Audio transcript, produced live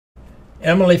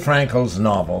Emily Frankel's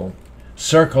novel,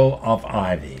 Circle of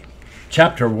Ivy.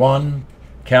 Chapter 1,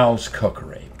 Cal's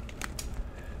Cookery.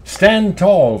 "Stand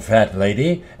tall, fat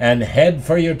lady, and head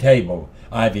for your table,"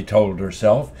 Ivy told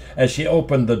herself as she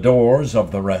opened the doors of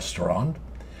the restaurant.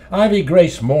 Ivy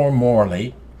Grace Moore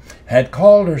Morley had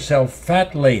called herself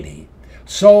Fat Lady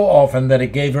so often that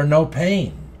it gave her no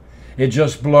pain. It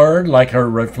just blurred like her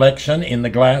reflection in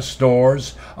the glass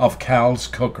doors of Cal's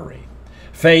Cookery,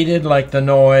 faded like the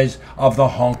noise of the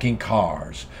honking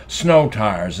cars, snow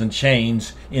tires and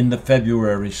chains in the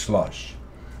February slush,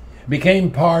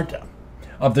 became part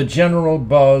of the general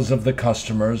buzz of the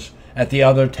customers at the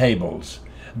other tables,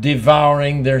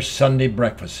 devouring their Sunday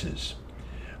breakfasts.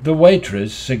 The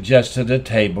waitress suggested a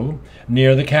table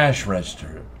near the cash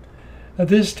register.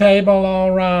 "This table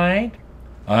all right?"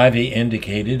 Ivy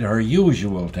indicated her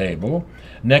usual table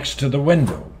next to the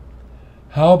window.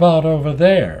 "How about over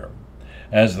there?"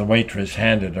 As the waitress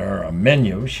handed her a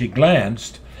menu, she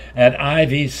glanced at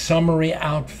Ivy's summery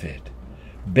outfit,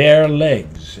 bare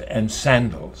legs and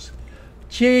sandals.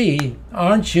 "Gee,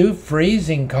 aren't you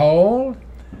freezing cold?"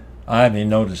 Ivy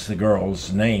noticed the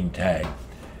girl's name tag.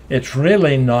 "It's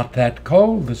really not that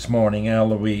cold this morning,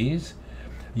 Eloise."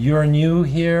 "You're new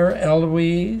here,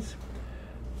 Eloise?"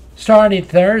 "Started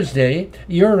Thursday.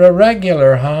 You're a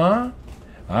regular, huh?"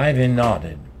 Ivy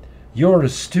nodded. "You're a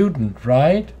student,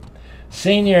 right?"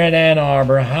 "Senior at Ann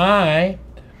Arbor High."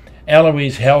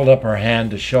 Eloise held up her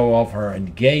hand to show off her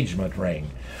engagement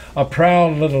ring, a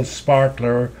proud little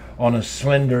sparkler on a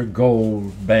slender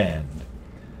gold band.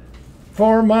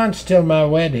 4 months till my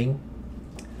wedding."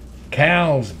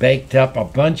 "Cal's baked up a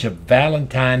bunch of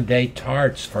Valentine's Day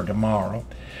tarts for tomorrow.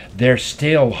 They're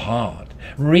still hot,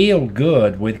 real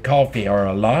good with coffee or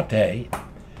a latte."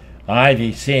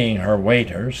 Ivy, seeing her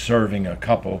waiter serving a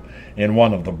couple in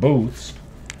one of the booths,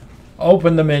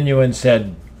 opened the menu and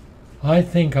said, "I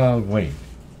think I'll wait."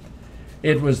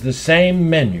 It was the same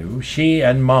menu she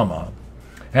and Mama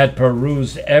had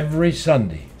perused every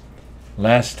Sunday.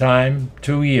 Last time,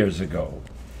 2 years ago.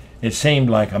 It seemed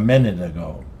like a minute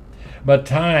ago. But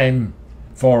time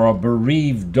for a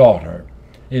bereaved daughter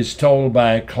is told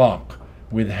by a clock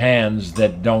with hands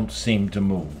that don't seem to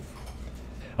move.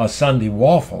 A Sunday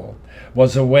waffle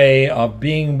was a way of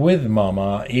being with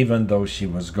Mama even though she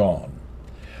was gone.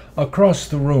 Across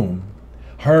the room,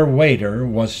 her waiter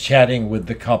was chatting with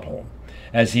the couple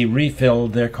as he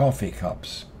refilled their coffee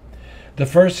cups. The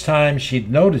first time she'd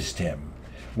noticed him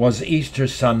was Easter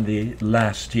Sunday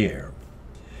last year.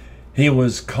 He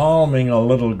was calming a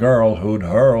little girl who'd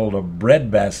hurled a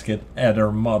breadbasket at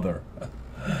her mother.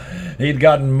 He'd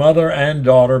gotten mother and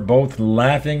daughter both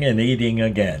laughing and eating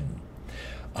again.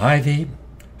 Ivy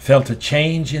felt a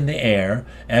change in the air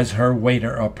as her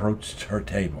waiter approached her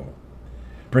table.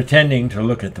 Pretending to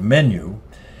look at the menu,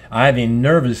 Ivy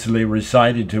nervously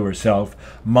recited to herself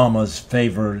Mama's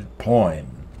favorite poem.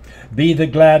 "Be the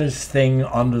gladdest thing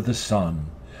under the sun.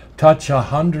 Touch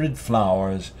 100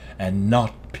 flowers and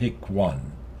not pick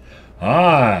one."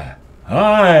 "Hi,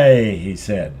 hi," he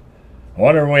said.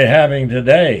 "What are we having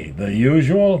today? The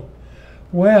usual?"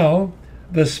 "Well,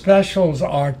 the specials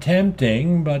are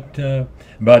tempting,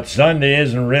 but Sunday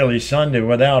isn't really Sunday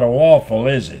without a waffle,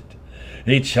 is it?"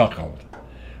 He chuckled.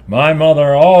 "My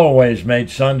mother always made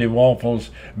Sunday waffles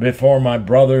before my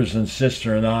brothers and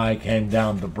sister and I came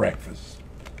down to breakfast."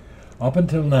 Up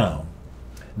until now,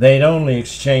 they'd only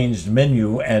exchanged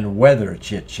menu and weather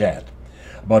chit-chat.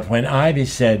 But when Ivy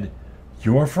said,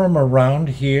 "You're from around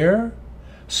here?"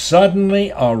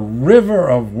 suddenly a river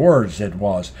of words it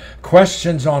was.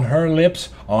 Questions on her lips,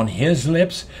 on his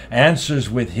lips, answers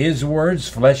with his words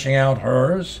fleshing out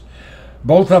hers.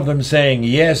 Both of them saying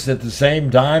yes at the same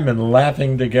time and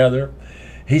laughing together.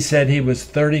 He said he was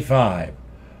 35.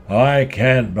 "I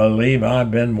can't believe I've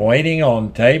been waiting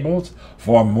on tables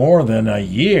for more than a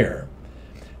year."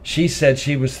 She said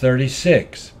she was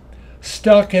 36,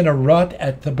 stuck in a rut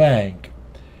at the bank.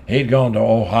 He'd gone to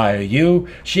Ohio U,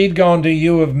 she'd gone to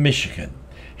U of Michigan.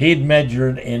 He'd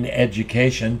majored in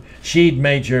education, she'd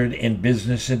majored in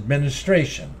business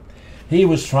administration. He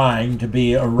was trying to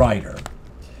be a writer.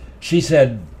 She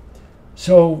said,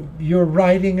 "So you're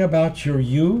writing about your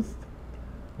youth?"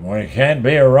 "Well, I can't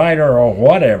be a writer or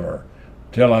whatever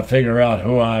till I figure out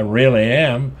who I really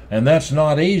am, and that's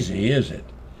not easy, is it?"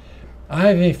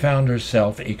 Ivy found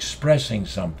herself expressing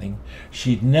something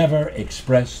she'd never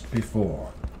expressed before.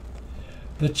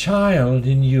 The child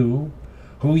in you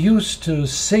who used to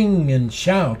sing and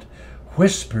shout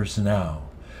whispers now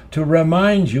to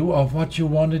remind you of what you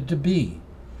wanted to be.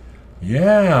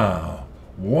 "Yeah,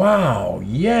 wow,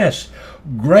 yes,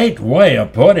 great way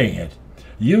of putting it.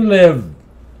 You live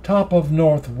top of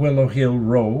North Willow Hill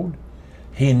Road.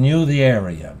 He knew the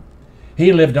area.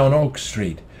 He lived on Oak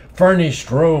Street,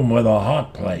 furnished room with a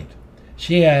hot plate.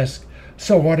 She asked,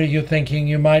 "So what are you thinking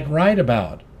you might write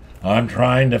about?" "I'm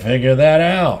trying to figure that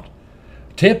out.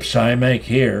 Tips I make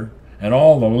here and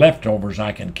all the leftovers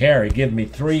I can carry give me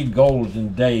 3 golden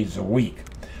days a week,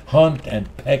 hunt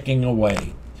and pecking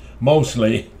away,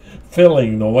 mostly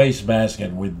filling the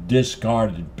wastebasket with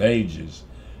discarded pages.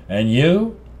 And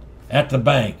you? At the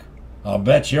bank. I'll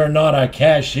bet you're not a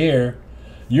cashier.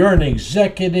 You're an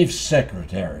executive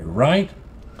secretary, right?"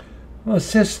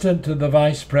 "Assistant to the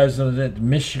vice president at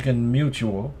Michigan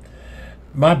Mutual.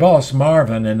 My boss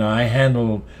Marvin and I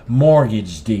handle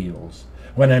mortgage deals.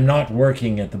 When I'm not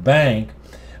working at the bank,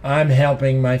 I'm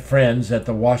helping my friends at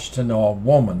the Washtenaw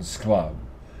Woman's Club."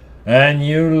 "And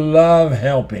you love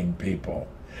helping people.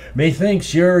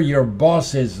 Methinks you're your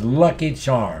boss's lucky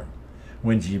charm."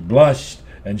 When she blushed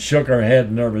and shook her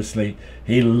head nervously,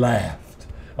 he laughed,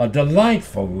 a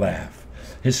delightful laugh,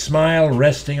 his smile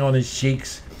resting on his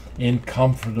cheeks in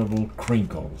comfortable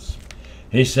crinkles.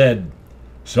 He said,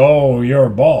 "So your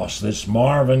boss, this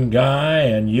Marvin guy,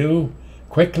 and you?"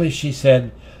 Quickly she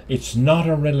said, "It's not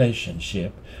a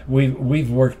relationship.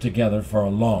 We've worked together for a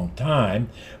long time,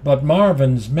 but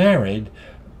Marvin's married,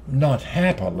 not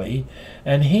happily,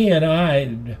 and he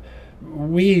and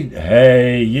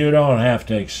Hey, you don't have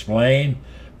to explain.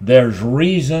 There's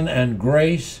reason and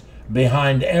grace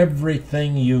behind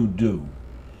everything you do."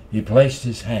 He placed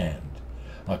his hand,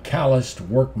 a calloused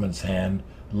workman's hand,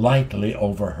 lightly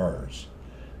over hers.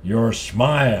 "Your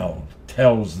smile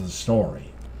tells the story."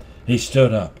 He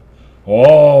stood up.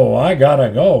 "Oh, I gotta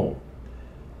go."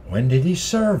 When did he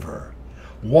serve her?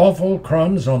 Waffle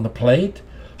crumbs on the plate,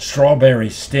 strawberry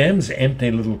stems,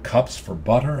 empty little cups for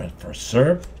butter and for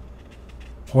syrup.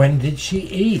 When did she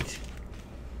eat?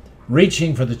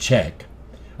 Reaching for the check,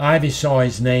 Ivy saw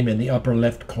his name in the upper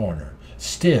left corner,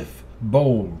 stiff,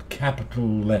 bold, capital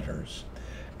letters.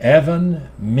 Evan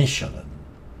Michelin.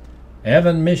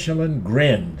 Evan Michelin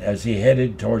grinned as he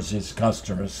headed towards his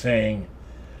customer, saying,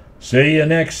 "See you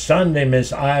next Sunday,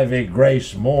 Miss Ivy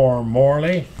Grace Moore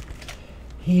Morley."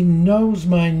 He knows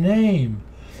my name,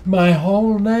 my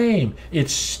whole name. It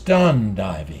stunned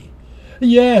Ivy.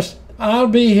 "Yes, I'll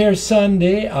be here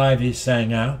Sunday," Ivy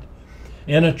sang out.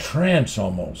 In a trance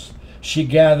almost, she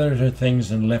gathered her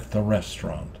things and left the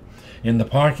restaurant. In the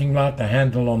parking lot, the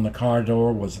handle on the car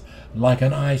door was like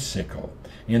an icicle.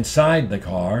 Inside the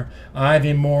car,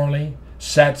 Ivy Morley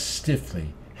sat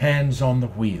stiffly, hands on the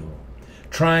wheel,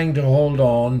 trying to hold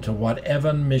on to what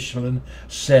Evan Michelin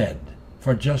said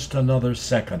for just another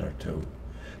second or two,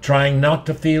 trying not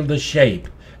to feel the shape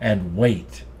and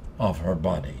weight of her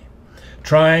body,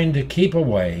 trying to keep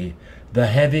away the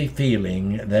heavy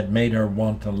feeling that made her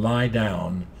want to lie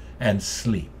down and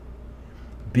sleep,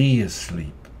 be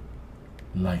asleep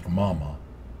like Mama.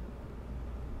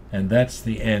 And that's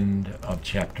the end of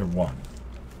chapter 1.